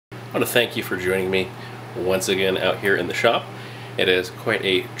I want to thank you for joining me once again out here in the shop. It is quite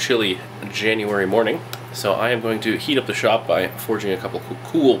a chilly January morning, so I am going to heat up the shop by forging a couple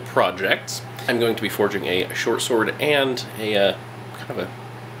cool projects. I'm going to be forging a short sword and a kind of a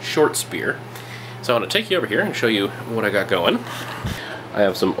short spear. So I want to take you over here and show you what I got going. I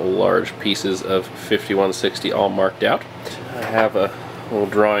have some large pieces of 5160 all marked out. I have a little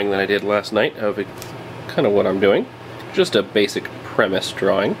drawing that I did last night of kind of what I'm doing. Just a basic premise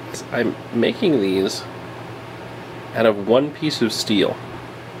drawing. I'm making these out of one piece of steel.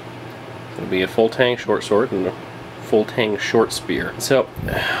 It'll be a full tang short sword and a full tang short spear. So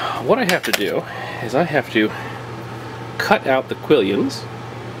what I have to do is I have to cut out the quillions,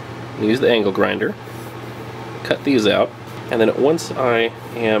 use the angle grinder, cut these out, and then once I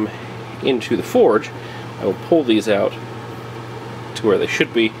am into the forge, I will pull these out to where they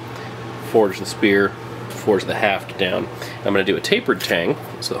should be, forge the spear, forge the haft down. I'm going to do a tapered tang,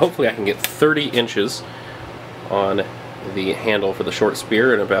 so hopefully I can get 30 inches on the handle for the short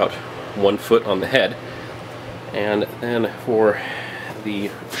spear and about 1 foot on the head. And then for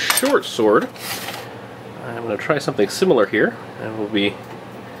the short sword, I'm going to try something similar here. I will be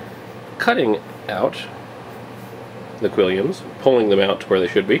cutting out the quillions, pulling them out to where they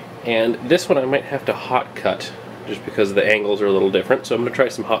should be. And this one I might have to hot cut just because the angles are a little different, so I'm going to try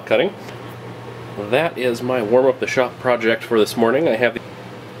some hot cutting. That is my warm up the shop project for this morning. I have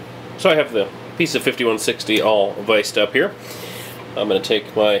the piece of 5160 all viced up here. I'm going to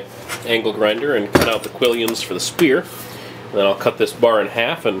take my angle grinder and cut out the quillions for the spear. And then I'll cut this bar in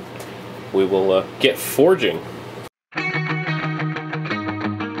half and we will get forging.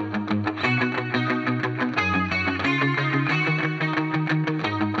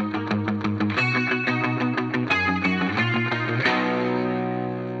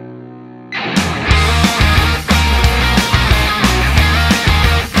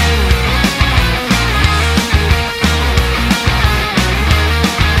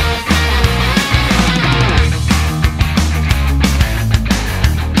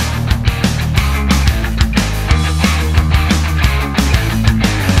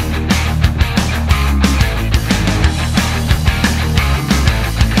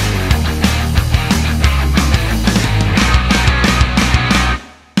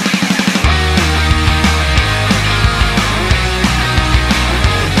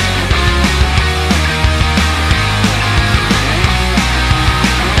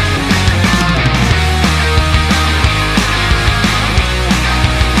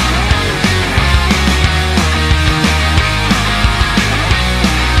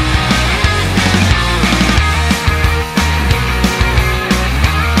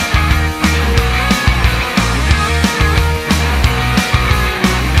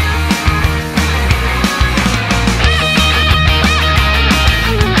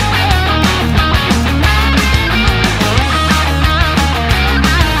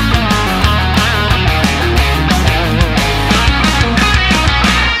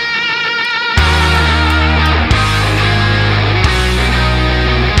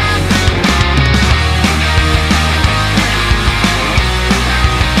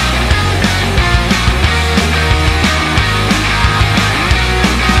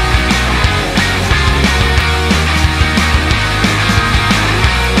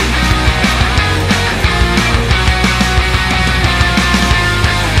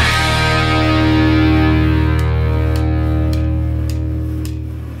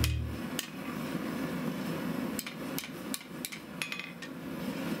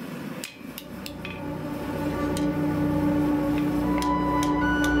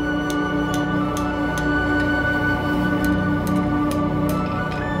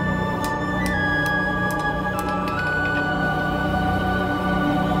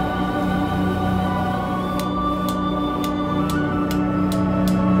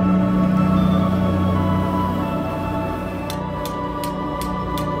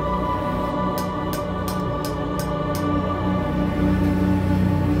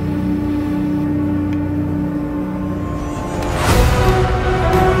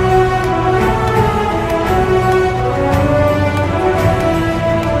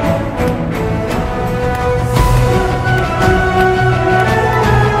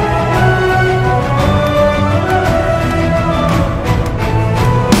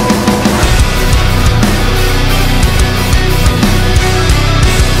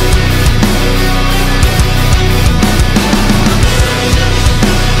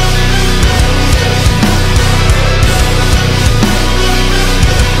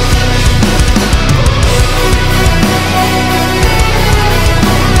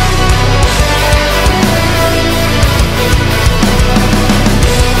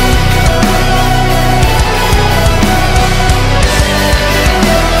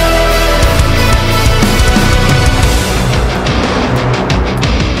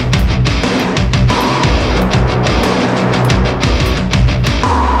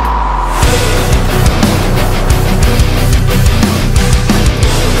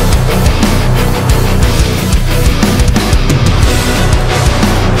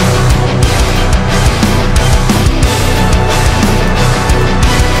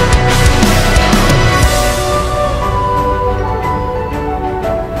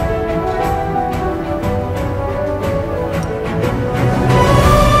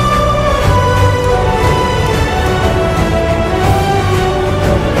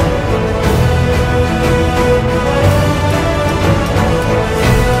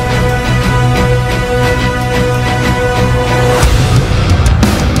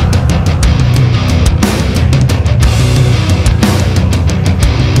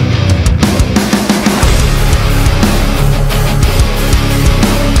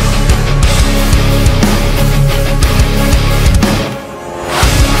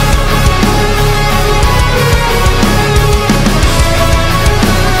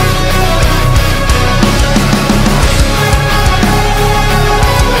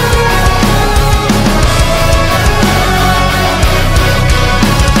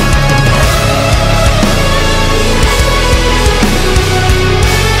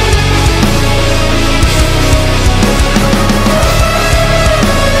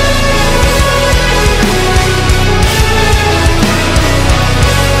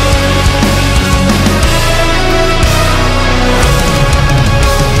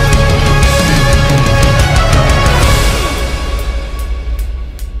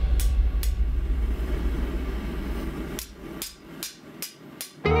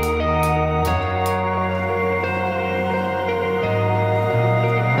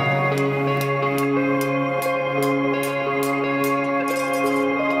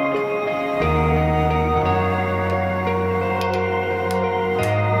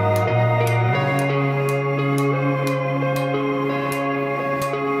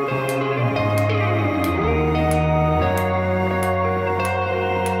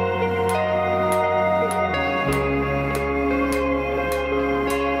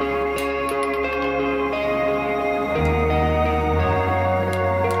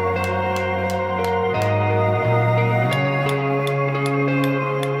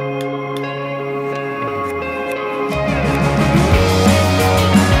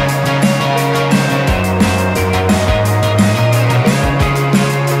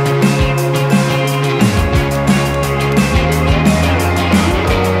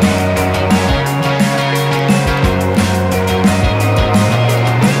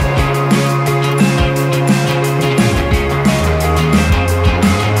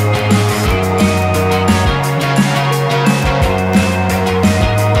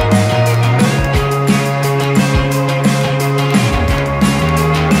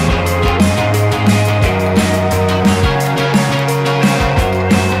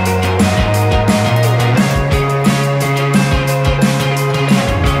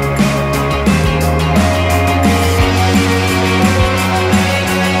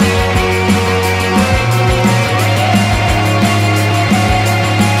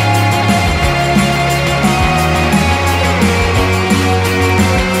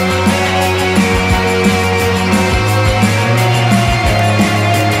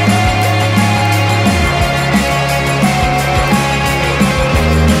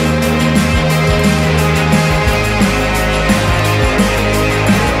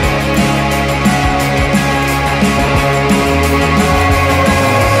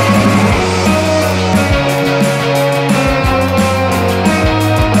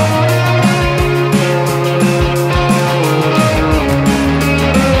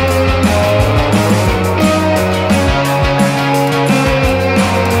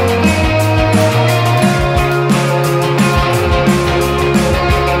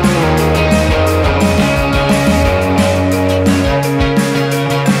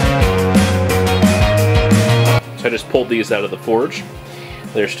 pulled these out of the forge.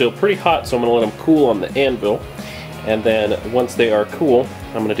 They're still pretty hot, so I'm going to let them cool on the anvil. And then once they are cool,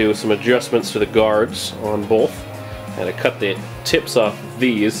 I'm going to do some adjustments to the guards on both. I'm going to cut the tips off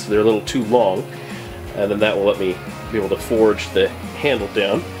these. They're a little too long. And then that will let me be able to forge the handle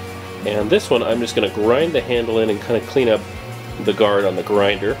down. And this one, I'm just going to grind the handle in and kind of clean up the guard on the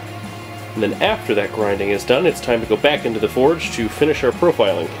grinder. And then after that grinding is done, it's time to go back into the forge to finish our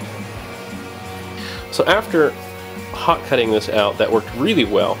profiling. So after hot cutting this out, that worked really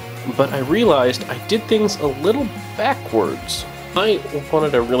well, but I realized I did things a little backwards. I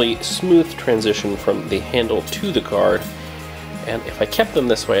wanted a really smooth transition from the handle to the guard, and if I kept them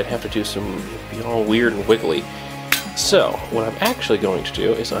this way, I'd have to do it'd be all weird and wiggly. So what I'm actually going to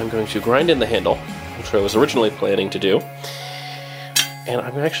do is I'm going to grind in the handle, which I was originally planning to do, and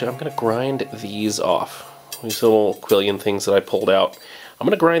I'm going to grind these off. These little quillion things that I pulled out. I'm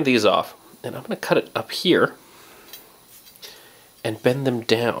going to grind these off, and I'm going to cut it up here and bend them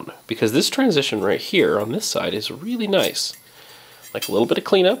down, because this transition right here on this side is really nice. Like a little bit of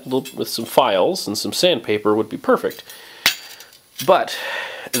cleanup with some files and some sandpaper would be perfect. But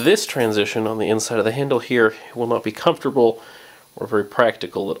this transition on the inside of the handle here will not be comfortable or very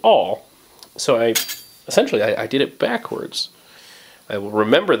practical at all. So essentially I did it backwards. I will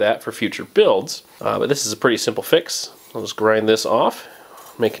remember that for future builds, but this is a pretty simple fix. I'll just grind this off,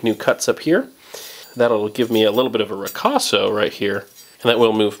 make new cuts up here. That'll give me a little bit of a ricasso right here, and that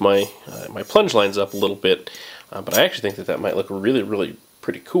will move my my plunge lines up a little bit, but I actually think that might look really, really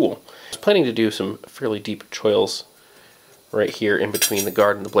pretty cool. I was planning to do some fairly deep choils right here in between the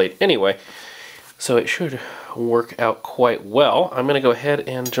guard and the blade anyway, so it should work out quite well. I'm going to go ahead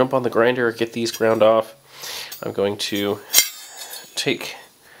and jump on the grinder, get these ground off. I'm going to take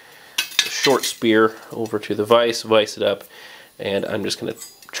the short spear over to the vise it up, and I'm just going to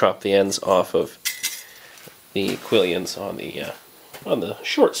chop the ends off of the quillions on the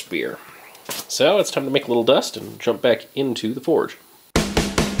short spear. So it's time to make a little dust and jump back into the forge.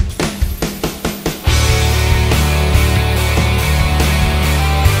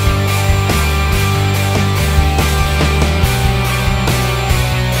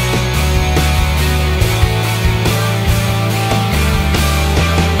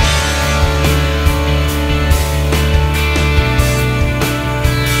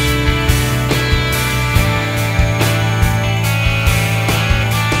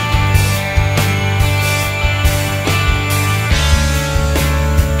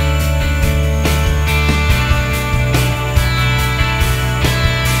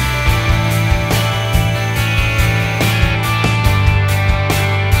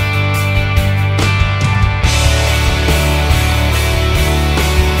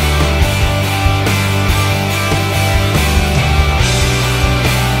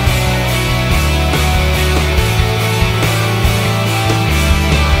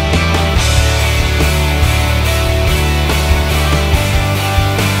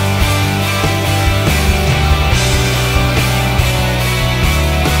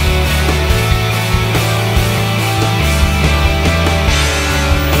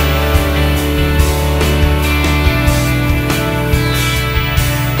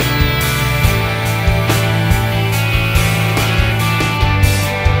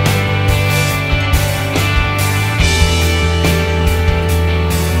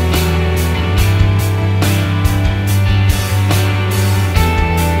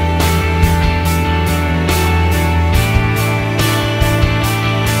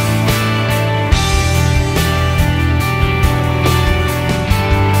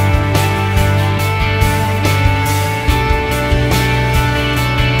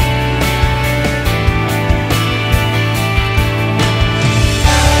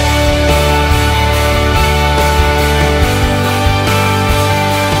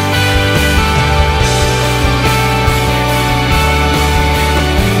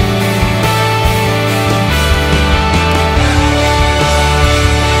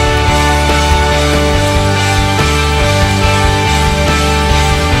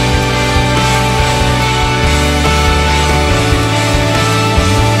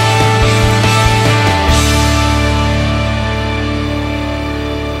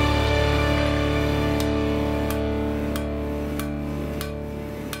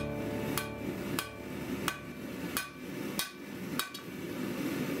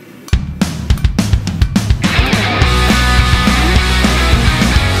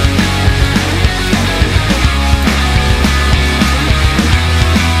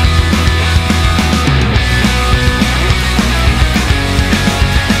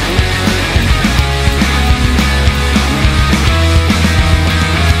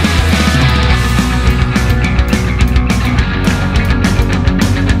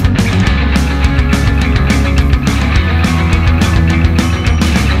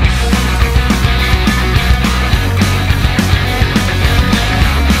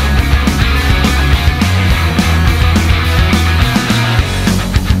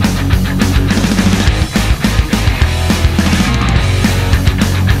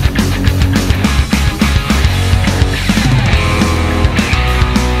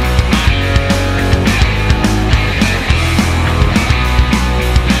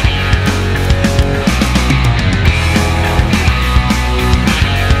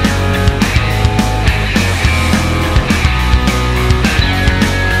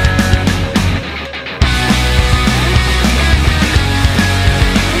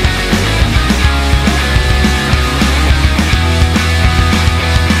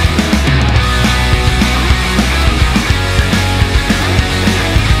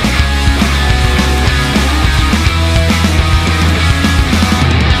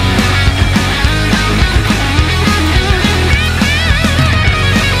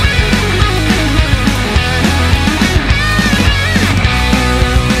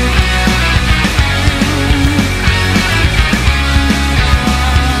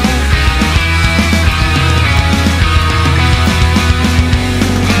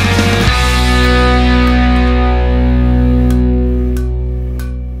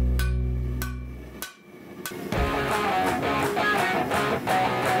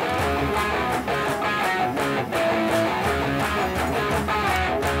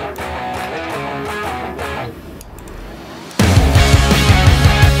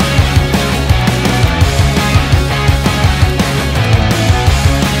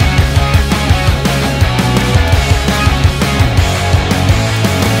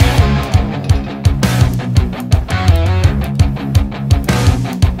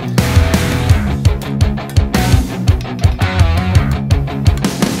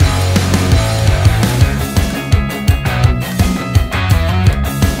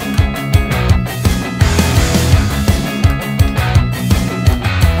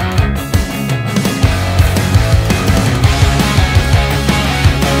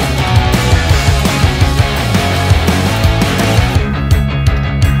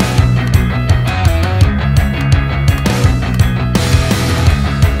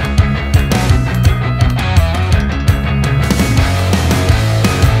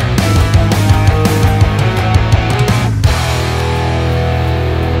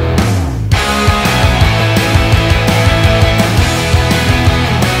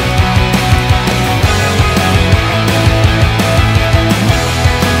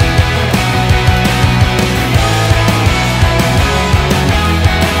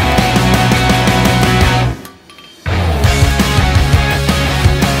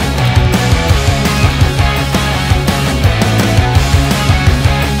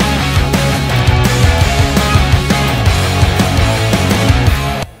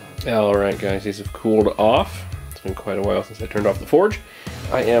 Alright guys, these have cooled off. It's been quite a while since I turned off the forge.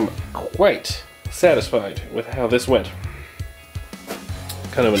 I am quite satisfied with how this went.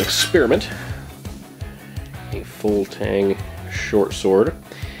 Kind of an experiment. A full tang short sword.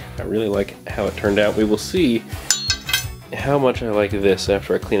 I really like how it turned out. We will see how much I like this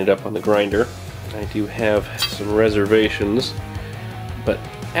after I clean it up on the grinder. I do have some reservations, but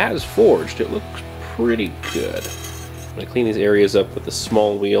as forged, it looks pretty good. I'm going to clean these areas up with the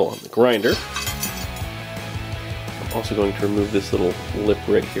small wheel on the grinder. I'm also going to remove this little lip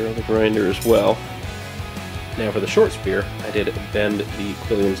right here on the grinder as well. Now for the short spear, I did bend the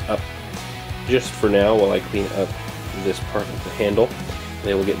quillions up just for now while I clean up this part of the handle.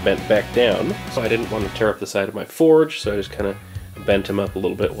 They will get bent back down. So I didn't want to tear up the side of my forge, so I just kind of bent them up a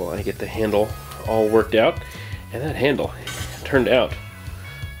little bit while I get the handle all worked out. And that handle turned out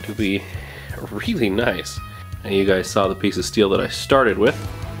to be really nice. And you guys saw the piece of steel that I started with.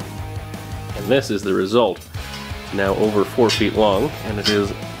 And this is the result. It's now over 4 feet long, and it is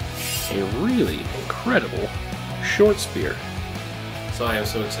a really incredible short spear. So I am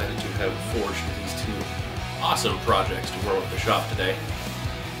so excited to have forged these two awesome projects to warm up the shop today.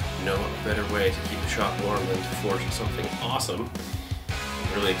 No better way to keep the shop warm than to forge something awesome.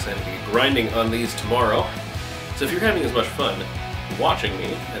 I'm really excited to get grinding on these tomorrow. So if you're having as much fun watching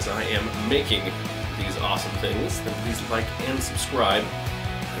me as I am making these awesome things, then please like and subscribe.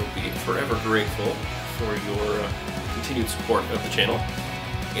 I will be forever grateful for your continued support of the channel.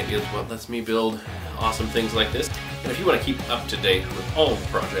 It is what lets me build awesome things like this. And if you want to keep up to date with all the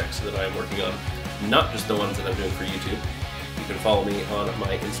projects that I am working on, not just the ones that I'm doing for YouTube, you can follow me on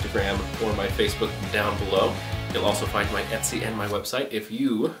my Instagram or my Facebook down below. You'll also find my Etsy and my website if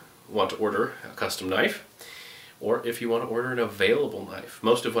you want to order a custom knife, or if you want to order an available knife.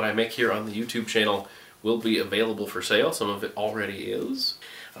 Most of what I make here on the YouTube channel will be available for sale. Some of it already is.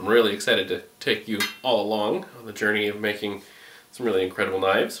 I'm really excited to take you all along on the journey of making some really incredible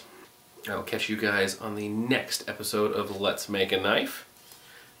knives. I'll catch you guys on the next episode of Let's Make a Knife.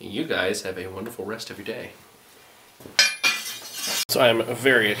 You guys have a wonderful rest of your day. So I'm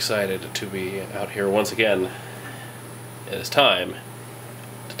very excited to be out here once again. It is time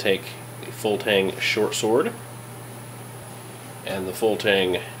to take the full tang short sword and the full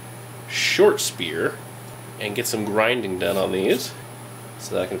tang short spear and get some grinding done on these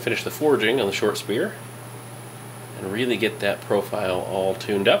so that I can finish the forging on the short spear and really get that profile all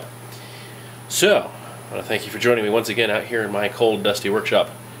tuned up. So, I want to thank you for joining me once again out here in my cold, dusty workshop.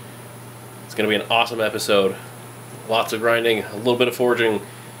 It's going to be an awesome episode. Lots of grinding, a little bit of forging,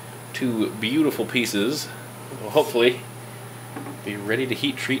 2 beautiful pieces. We'll hopefully be ready to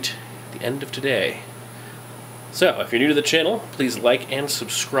heat treat at the end of today. So, if you're new to the channel, please like and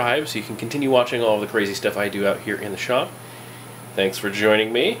subscribe so you can continue watching all of the crazy stuff I do out here in the shop. Thanks for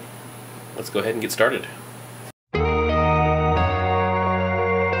joining me. Let's go ahead and get started.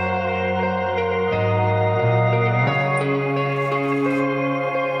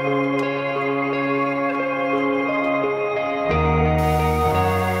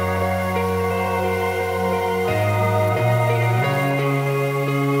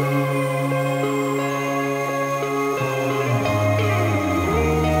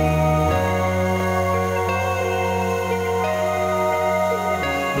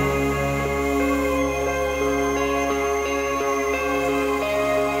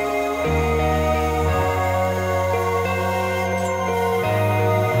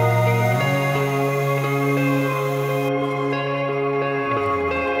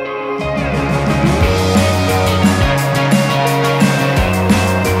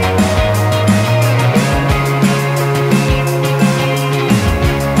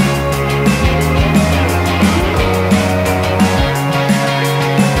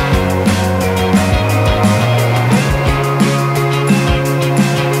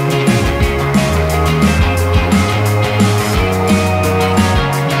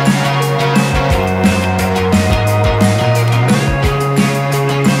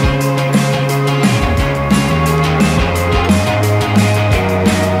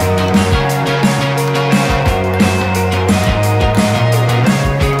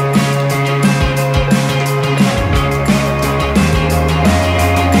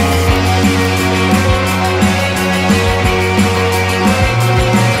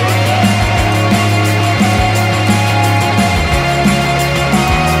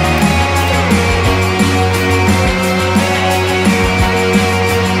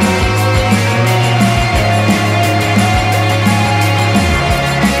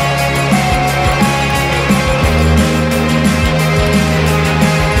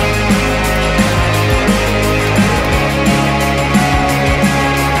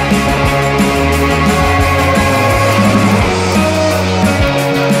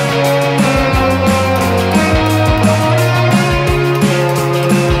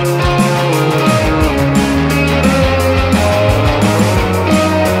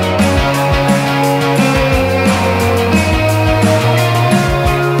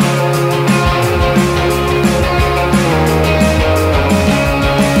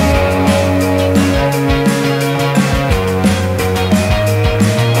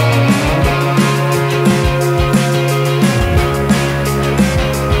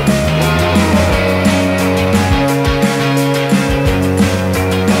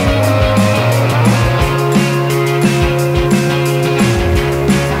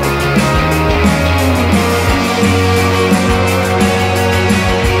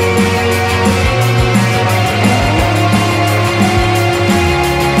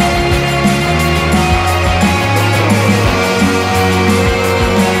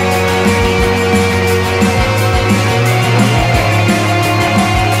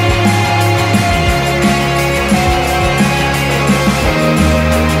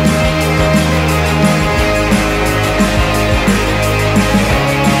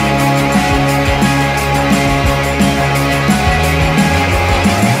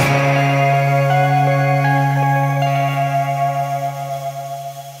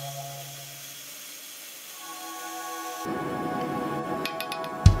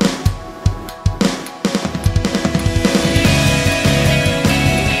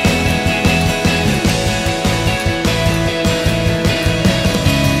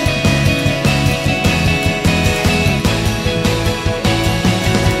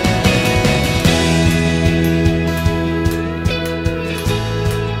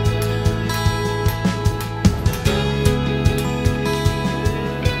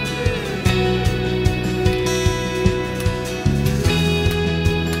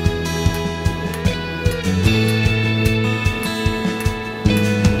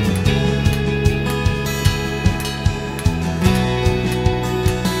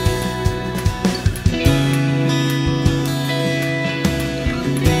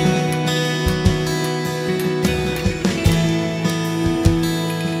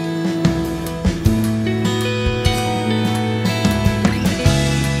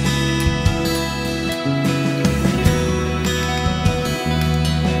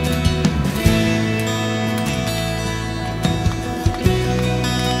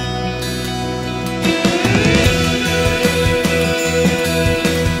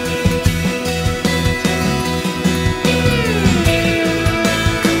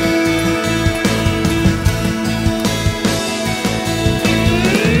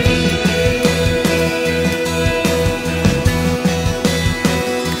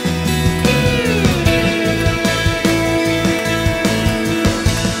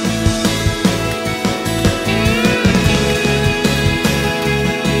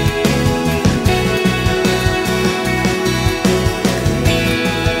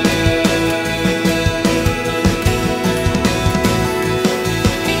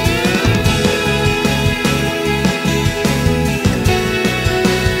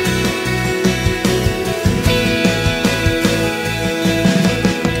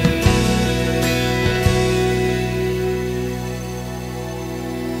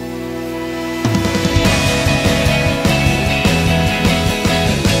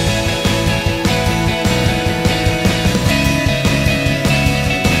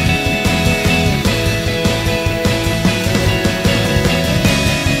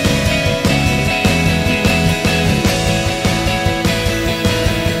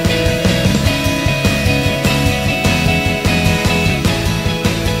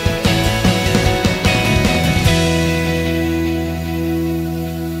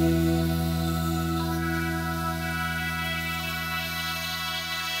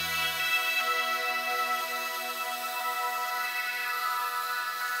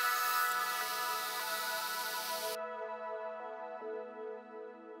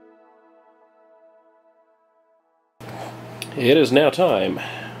 It is now time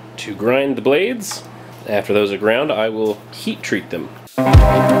to grind the blades. After those are ground, I will heat treat them.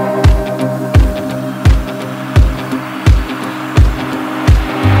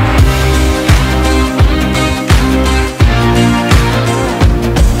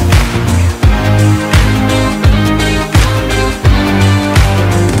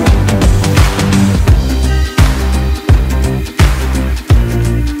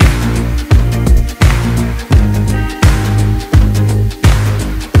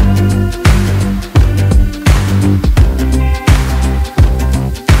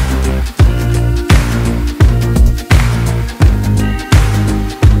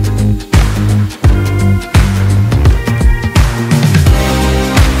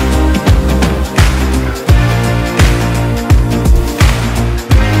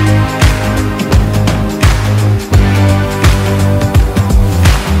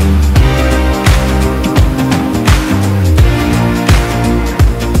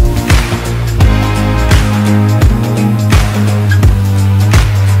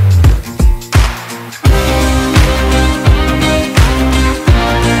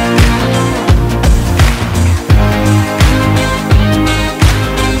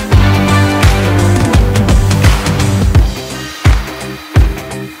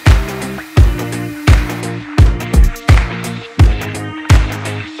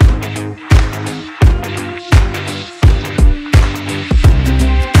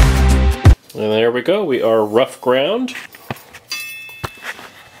 And there we go, we are rough ground.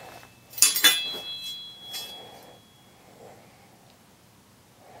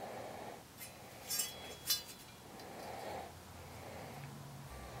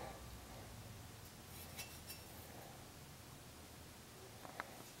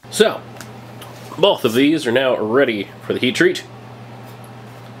 So, both of these are now ready for the heat treat.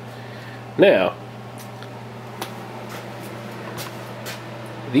 Now,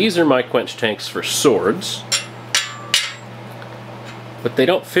 these are my quench tanks for swords, but they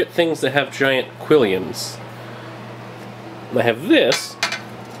don't fit things that have giant quillions. I have this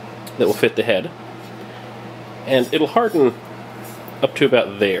that will fit the head, and it'll harden up to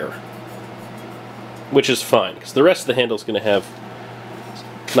about there, which is fine, because the rest of the handle is going to have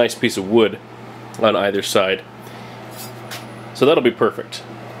a nice piece of wood on either side. So that'll be perfect.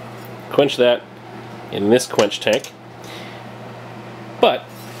 Quench that in this quench tank. But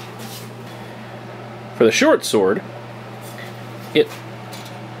for the short sword,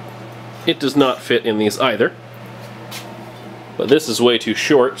 it does not fit in these either. But this is way too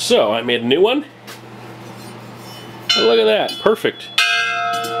short, so I made a new one. And look at that, perfect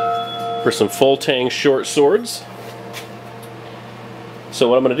for some full-tang short swords. So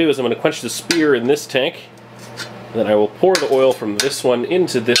what I'm going to do is I'm going to quench the spear in this tank, and then I will pour the oil from this one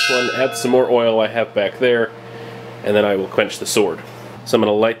into this one, add some more oil I have back there, and then I will quench the sword. So I'm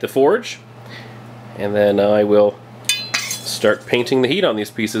going to light the forge, and then I will start painting the heat on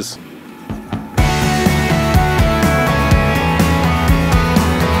these pieces.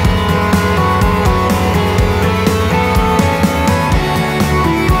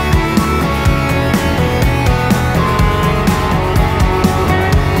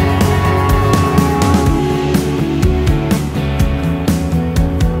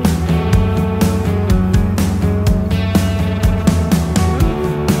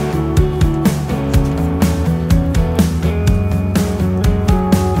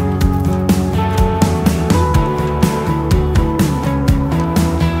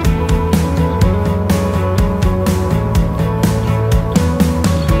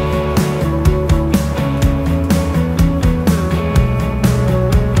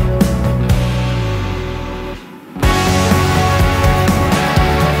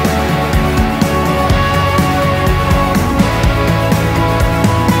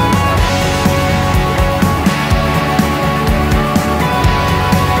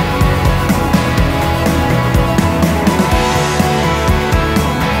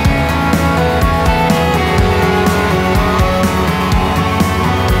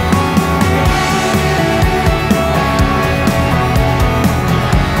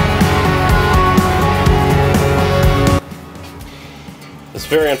 It's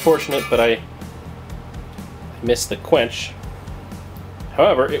very unfortunate, but I missed the quench.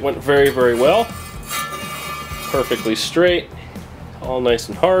 However, it went very, very well. Perfectly straight, all nice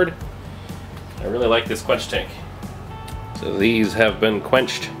and hard. I really like this quench tank. So these have been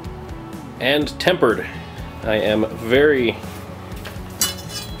quenched and tempered. I am very,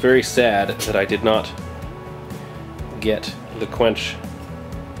 very sad that I did not get the quench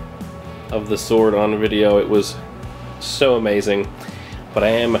of the sword on video. It was so amazing. But I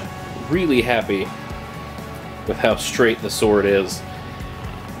am really happy with how straight the sword is.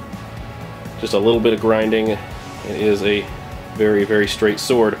 Just a little bit of grinding, it is a very, very straight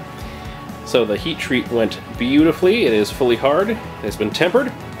sword. So the heat treat went beautifully. It is fully hard. It has been tempered.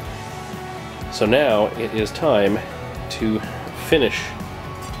 So now it is time to finish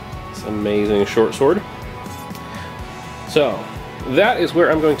this amazing short sword. So that is where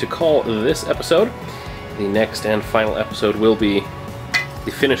I'm going to call this episode. The next and final episode will be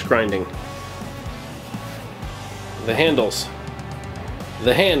the finish grinding, the handles,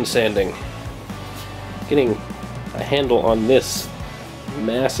 the hand sanding, getting a handle on this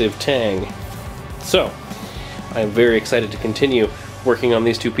massive tang. So I am very excited to continue working on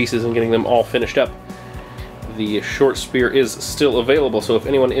these two pieces and getting them all finished up. The short spear is still available, so if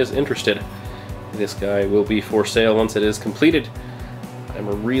anyone is interested, this guy will be for sale once it is completed.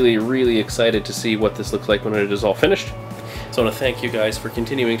 I'm really, really excited to see what this looks like when it is all finished. So I want to thank you guys for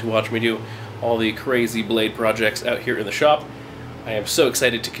continuing to watch me do all the crazy blade projects out here in the shop. I am so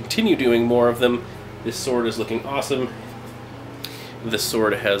excited to continue doing more of them. This sword is looking awesome. This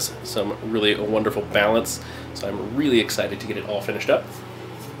sword has some really wonderful balance, so I'm really excited to get it all finished up.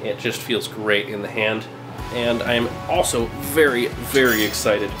 It just feels great in the hand, and I'm also very, very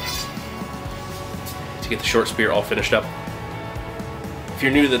excited to get the short spear all finished up. If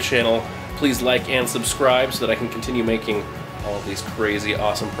you're new to the channel, please like and subscribe so that I can continue making all of these crazy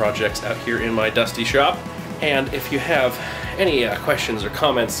awesome projects out here in my dusty shop. And if you have any questions or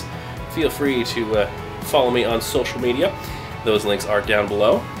comments, feel free to follow me on social media. Those links are down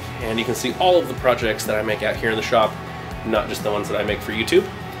below, and you can see all of the projects that I make out here in the shop, not just the ones that I make for YouTube.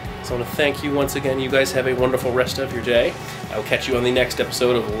 So I want to thank you once again. You guys have a wonderful rest of your day. I will catch you on the next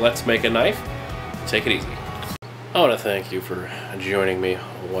episode of Let's Make a Knife. Take it easy. I want to thank you for joining me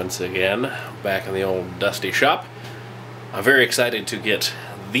once again back in the old dusty shop. I'm very excited to get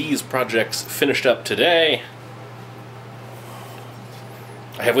these projects finished up today.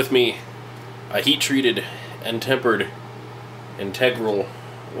 I have with me a heat-treated and tempered integral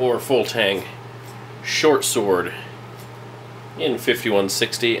or full tang short sword in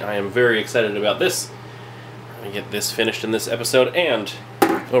 5160. I am very excited about this. I'm going to get this finished in this episode, and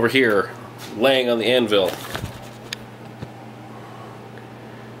over here, laying on the anvil,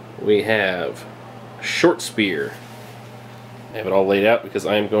 we have a short spear. I have it all laid out because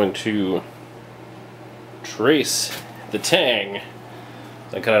I am going to trace the tang.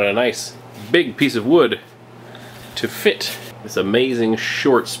 So I cut out a nice big piece of wood to fit this amazing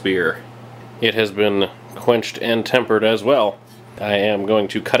short spear. It has been quenched and tempered as well. I am going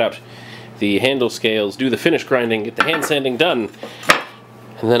to cut out the handle scales, do the finish grinding, get the hand sanding done,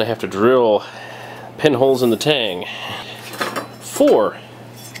 and then I have to drill pinholes in the tang for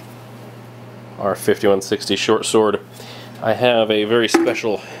our 5160 short sword. I have a very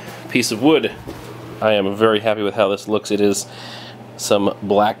special piece of wood. I am very happy with how this looks. It is some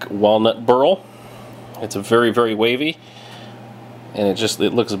black walnut burl. It's a very, very wavy, and it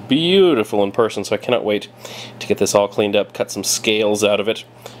looks beautiful in person, so I cannot wait to get this all cleaned up, cut some scales out of it,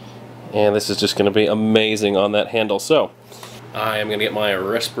 and this is just going to be amazing on that handle. So I am going to get my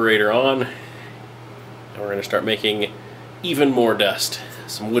respirator on, and we're going to start making even more dust.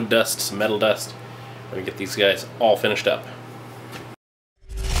 Some wood dust, some metal dust. We're going to get these guys all finished up.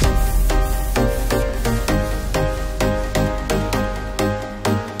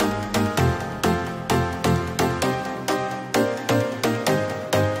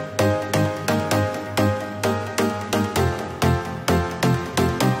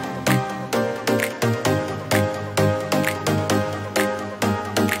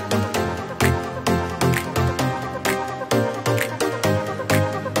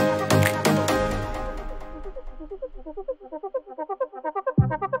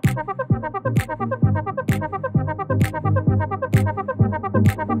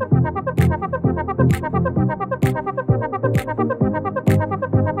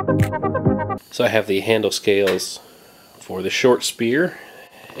 So I have the handle scales for the short spear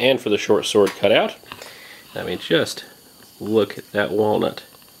and for the short sword cut out. I mean, just look at that walnut.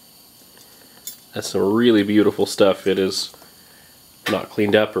 That's some really beautiful stuff. It is not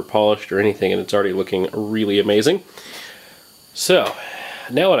cleaned up or polished or anything, and it's already looking really amazing. So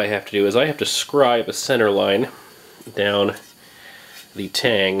now what I have to do is I have to scribe a center line down the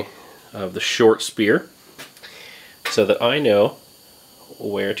tang of the short spear so that I know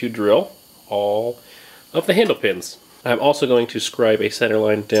where to drill all of the handle pins. I'm also going to scribe a center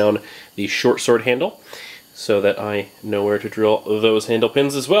line down the short sword handle so that I know where to drill those handle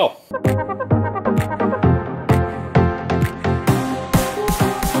pins as well.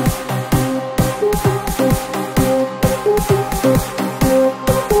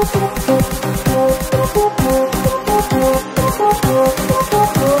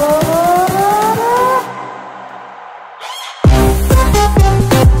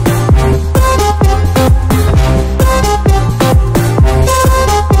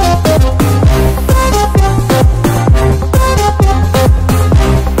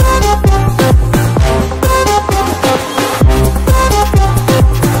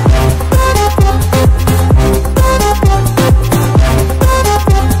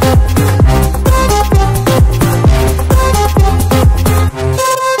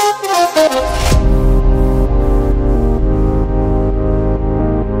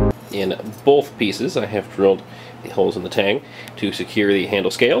 pieces, I have drilled the holes in the tang to secure the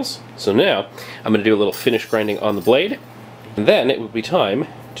handle scales. So now I'm going to do a little finish grinding on the blade, and then it would be time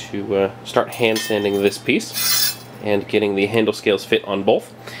to start hand sanding this piece and getting the handle scales fit on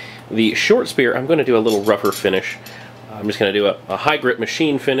both. The short spear, I'm going to do a little rougher finish. I'm just going to do a high grit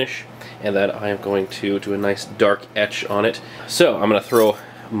machine finish, and then I am going to do a nice dark etch on it. So I'm going to throw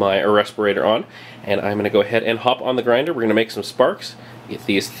my respirator on, and I'm going to go ahead and hop on the grinder. We're going to make some sparks, get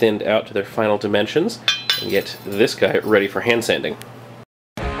these thinned out to their final dimensions, and get this guy ready for hand sanding.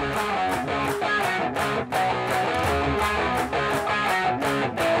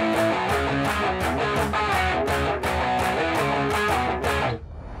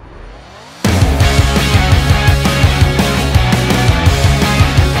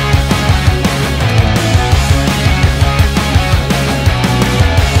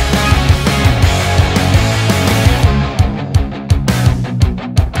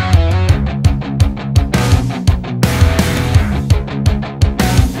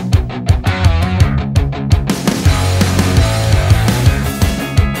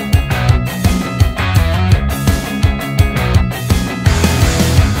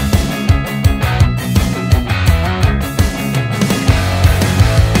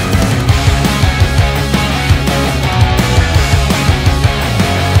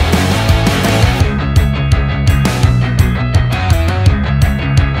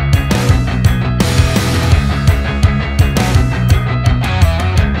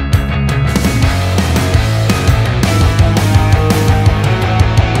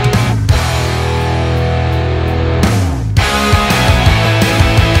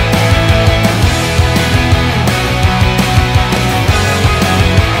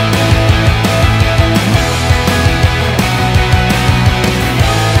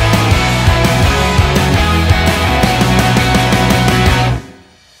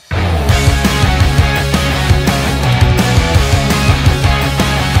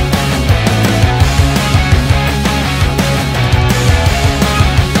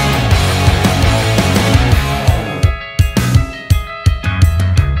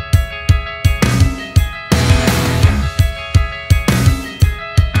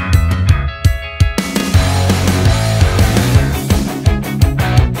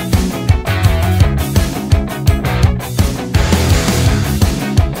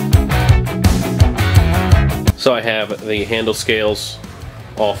 So I have the handle scales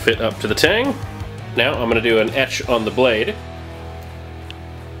all fit up to the tang. Now I'm going to do an etch on the blade,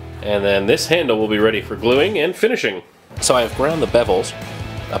 and then this handle will be ready for gluing and finishing. So I have ground the bevels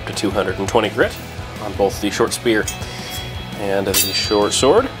up to 220 grit on both the short spear and the short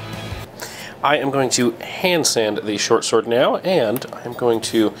sword. I am going to hand sand the short sword now, and I'm going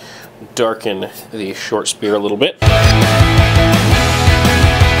to darken the short spear a little bit.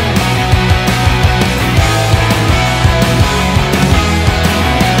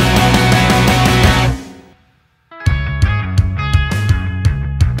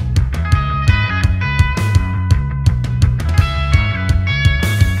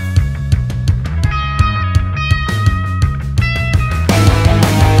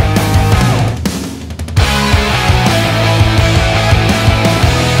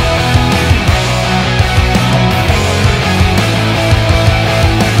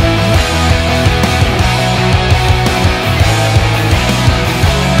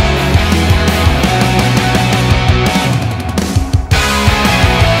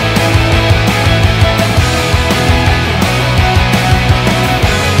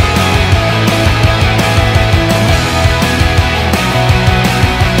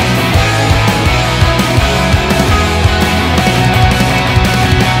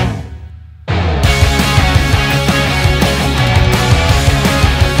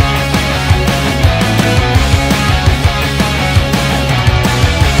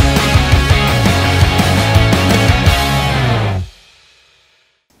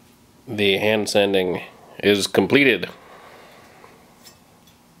 The hand sanding is completed.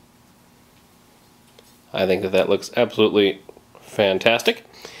 I think that looks absolutely fantastic.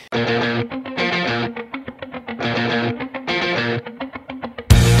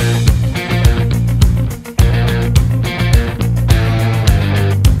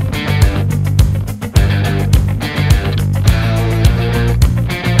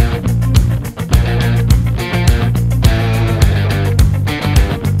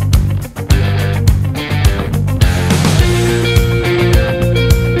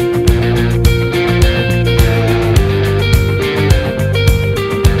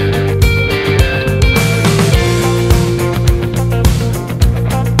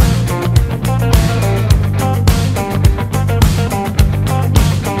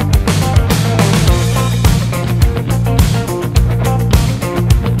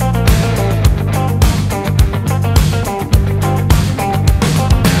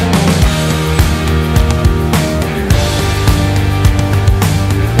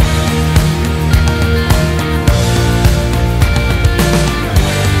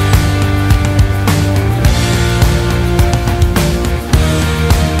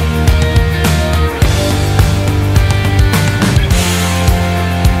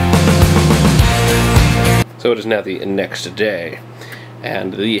 So it is now the next day,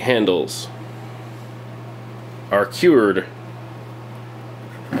 and the handles are cured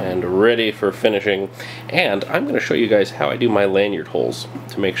and ready for finishing. And I'm going to show you guys how I do my lanyard holes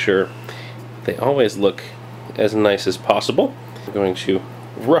to make sure they always look as nice as possible. I'm going to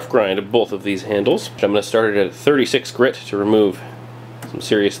rough grind both of these handles. I'm going to start it at 36 grit to remove some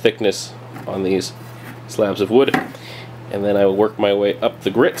serious thickness on these slabs of wood, and then I will work my way up the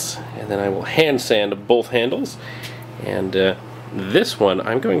grits, and then I will hand sand both handles. And this one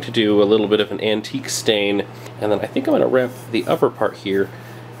I'm going to do a little bit of an antique stain, and then I think I'm going to wrap the upper part here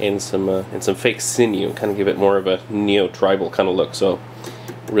in some fake sinew and kind of give it more of a neo-tribal kind of look. So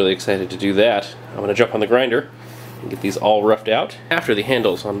really excited to do that. I'm going to jump on the grinder and get these all roughed out. After the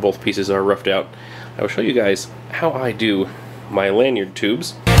handles on both pieces are roughed out, I will show you guys how I do my lanyard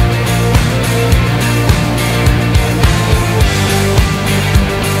tubes.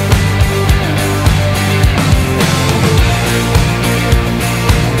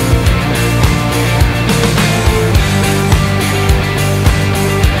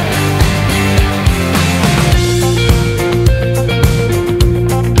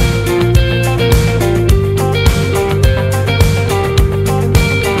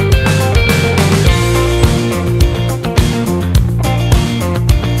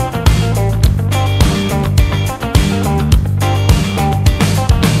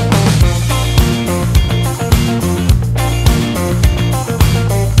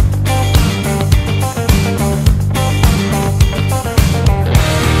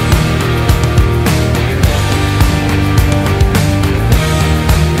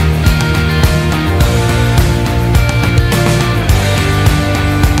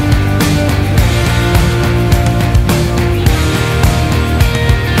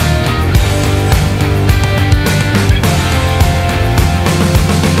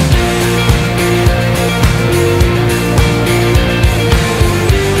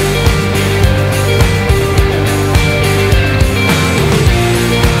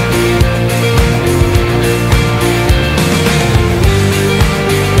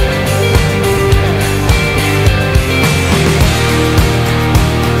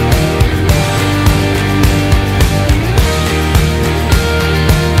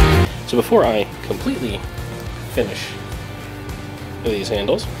 So before I completely finish these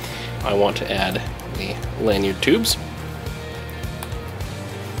handles, I want to add the lanyard tubes.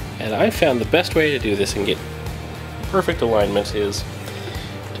 And I found the best way to do this and get perfect alignment is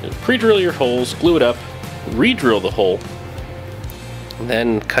to pre-drill your holes, glue it up, re-drill the hole,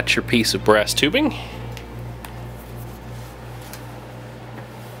 then cut your piece of brass tubing.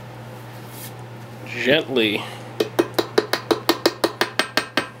 Gently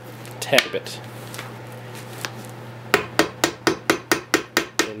tab it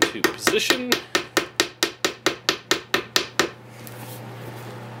into position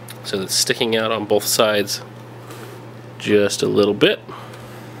so that it's sticking out on both sides just a little bit.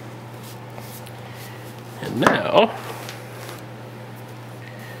 And now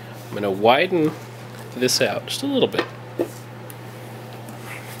I'm going to widen this out just a little bit.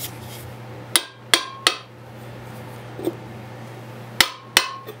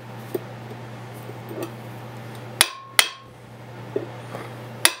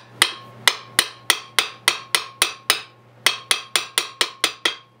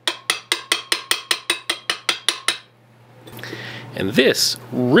 And this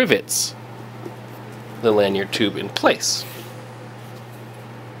rivets the lanyard tube in place.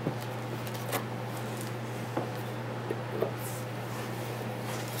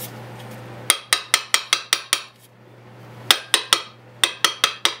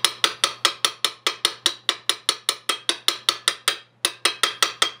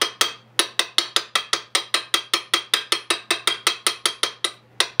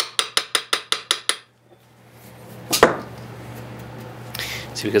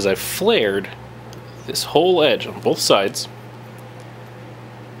 See, because I've flared this whole edge on both sides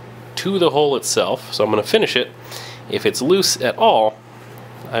to the hole itself, so I'm going to finish it. If it's loose at all,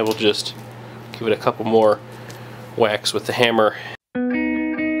 I will just give it a couple more whacks with the hammer.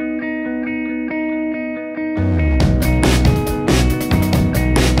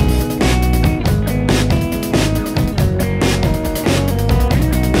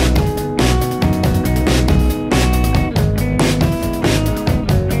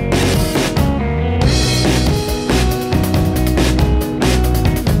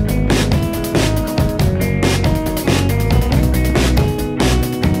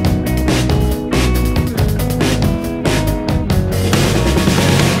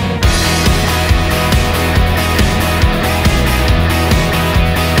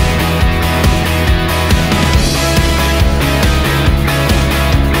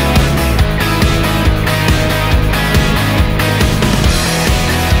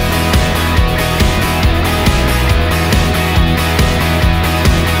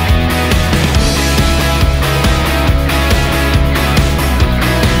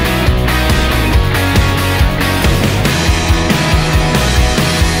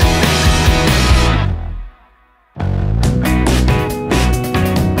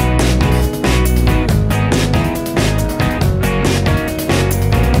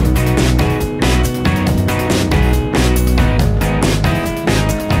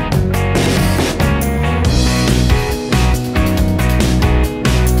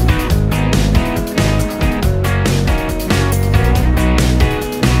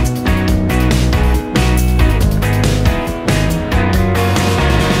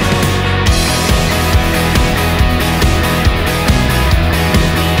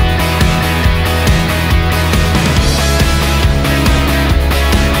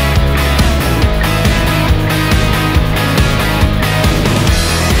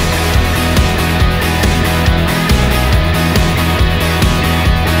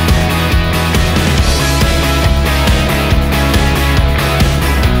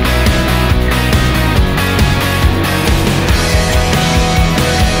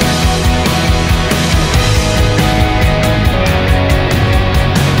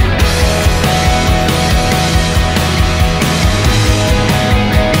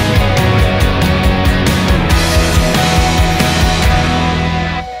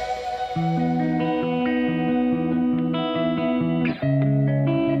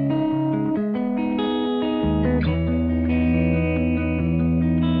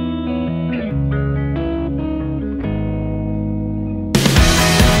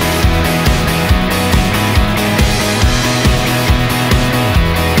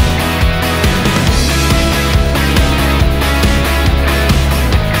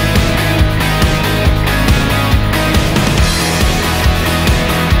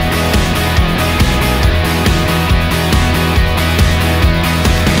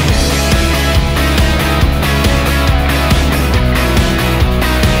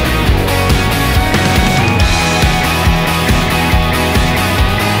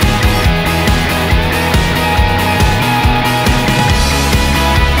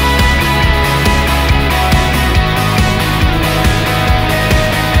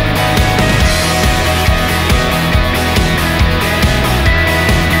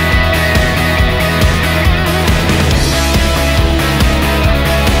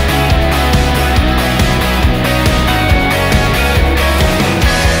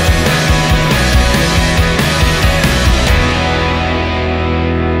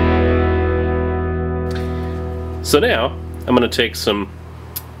 So now, I'm going to take some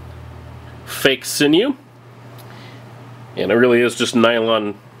fake sinew, and it really is just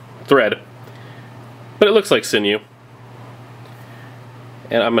nylon thread, but it looks like sinew.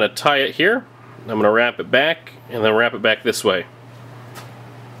 And I'm going to tie it here, I'm going to wrap it back, and then wrap it back this way.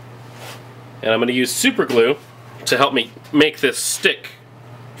 And I'm going to use super glue to help me make this stick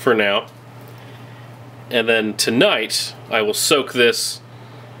for now. And then tonight, I will soak this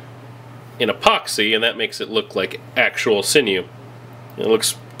in epoxy, and that makes it look like actual sinew. It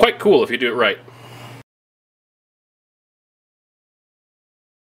looks quite cool if you do it right.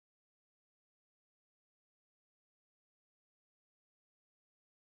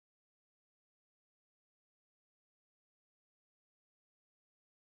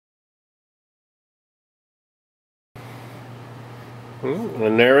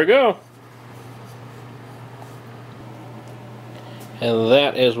 And there we go. And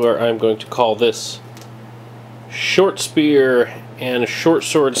that is where I'm going to call this short spear and short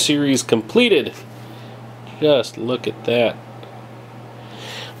sword series completed. Just look at that.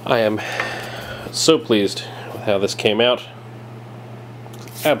 I am so pleased with how this came out.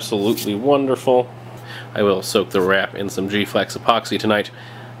 Absolutely wonderful. I will soak the wrap in some G-Flex epoxy tonight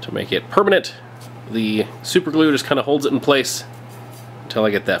to make it permanent. The super glue just kind of holds it in place until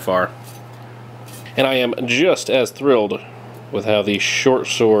I get that far. And I am just as thrilled with how the short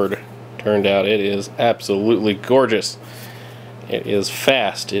sword turned out. It is absolutely gorgeous. It is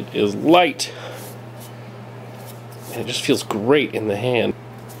fast, it is light, and it just feels great in the hand.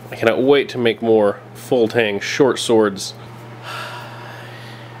 I cannot wait to make more full-tang short swords.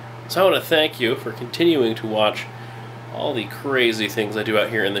 So I want to thank you for continuing to watch all the crazy things I do out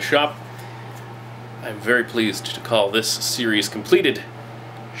here in the shop. I'm very pleased to call this series completed.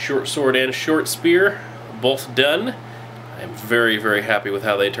 Short sword and short spear, both done. I'm very, very happy with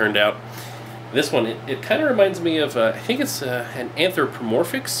how they turned out. This one, it kind of reminds me of, I think it's an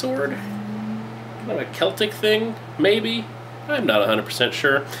anthropomorphic sword? Kind of a Celtic thing, maybe? I'm not 100%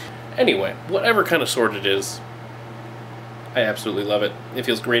 sure. Anyway, whatever kind of sword it is, I absolutely love it. It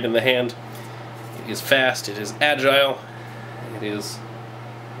feels great in the hand. It is fast, it is agile, it is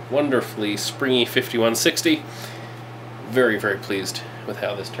wonderfully springy 5160. Very, very pleased with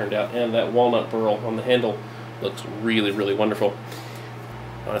how this turned out, and that walnut burl on the handle looks really, really wonderful.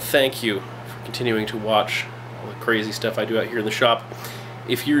 I want to thank you for continuing to watch all the crazy stuff I do out here in the shop.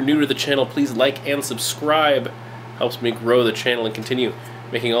 If you're new to the channel, please like and subscribe. Helps me grow the channel and continue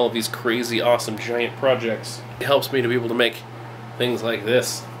making all of these crazy, awesome, giant projects. It helps me to be able to make things like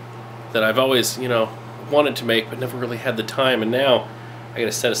this that I've always, you know, wanted to make but never really had the time, and now I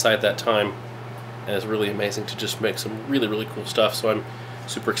gotta set aside that time. And it's really amazing to just make some really, really cool stuff. So I'm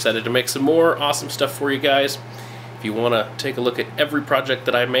super excited to make some more awesome stuff for you guys. If you want to take a look at every project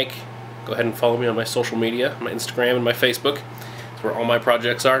that I make, go ahead and follow me on my social media, my Instagram and my Facebook. It's where all my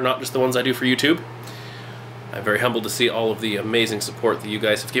projects are, not just the ones I do for YouTube. I'm very humbled to see all of the amazing support that you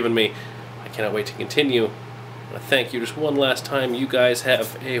guys have given me. I cannot wait to continue. I want to thank you just one last time. You guys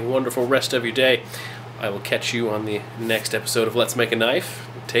have a wonderful rest of your day. I will catch you on the next episode of Let's Make a Knife.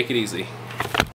 Take it easy.